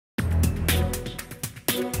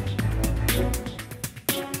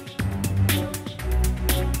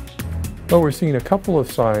Well, we're seeing a couple of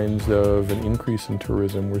signs of an increase in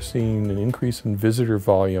tourism. We're seeing an increase in visitor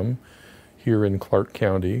volume here in Clark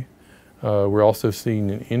County. We're also seeing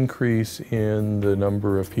an increase in the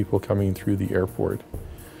number of people coming through the airport.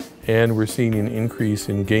 And we're seeing an increase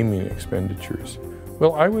in gaming expenditures.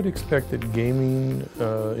 Well, I would expect that gaming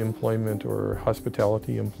employment or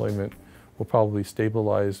hospitality employment will probably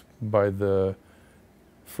stabilize by the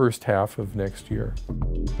first half of next year.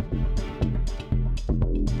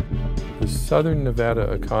 The Southern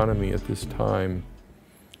Nevada economy at this time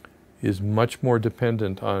is much more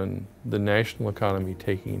dependent on the national economy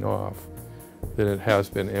taking off than it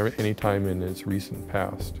has been any time in its recent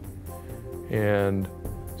past. And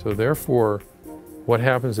so therefore, what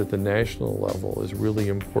happens at the national level is really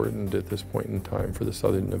important at this point in time for the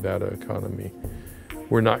Southern Nevada economy.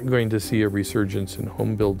 We're not going to see a resurgence in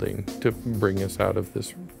home building to bring us out of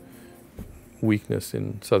this weakness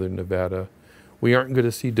in Southern Nevada. We aren't going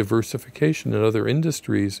to see diversification in other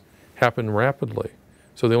industries happen rapidly.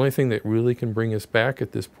 So the only thing that really can bring us back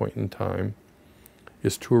at this point in time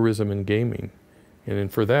is tourism and gaming.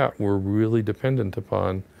 And for that, we're really dependent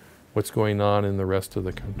upon what's going on in the rest of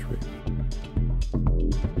the country.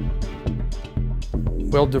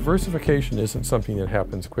 Well, diversification isn't something that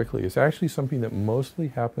happens quickly. It's actually something that mostly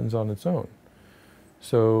happens on its own.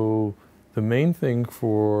 So the main thing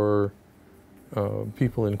for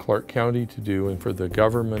people in Clark County to do and for the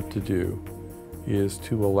government to do is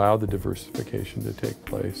to allow the diversification to take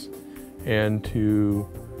place and to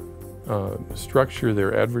structure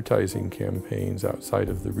their advertising campaigns outside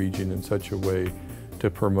of the region in such a way to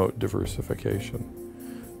promote diversification.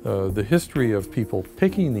 The history of people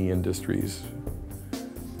picking the industries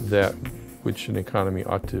that which an economy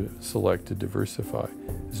ought to select to diversify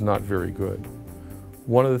is not very good.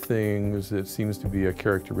 One of the things that seems to be a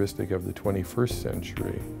characteristic of the 21st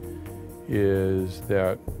century is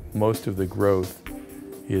that most of the growth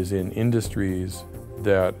is in industries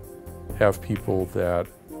that have people that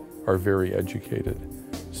are very educated.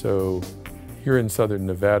 So here in Southern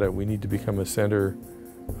Nevada, we need to become a center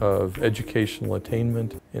of educational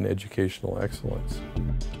attainment and educational excellence.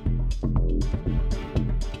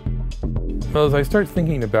 Well, as I start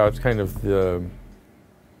thinking about kind of the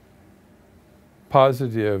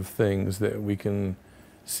positive things that we can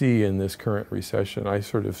see in this current recession, I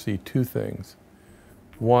sort of see two things.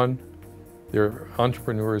 One, there are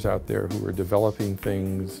entrepreneurs out there who are developing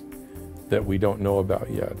things that we don't know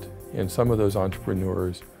about yet. And some of those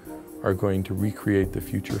entrepreneurs are going to recreate the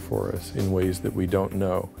future for us in ways that we don't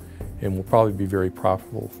know and will probably be very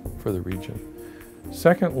profitable for the region.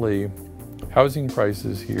 Secondly, housing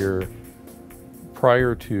prices here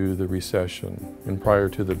prior to the recession and prior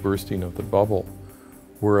to the bursting of the bubble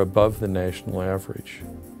were above the national average.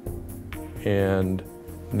 And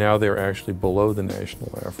now they're actually below the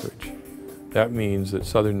national average. That means that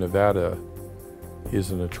Southern Nevada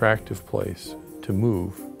is an attractive place to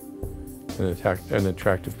move, an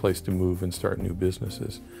attractive place to move and start new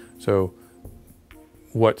businesses. So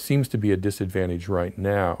what seems to be a disadvantage right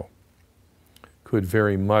now could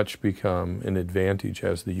very much become an advantage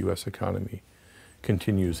as the U.S. economy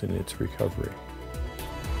continues in its recovery.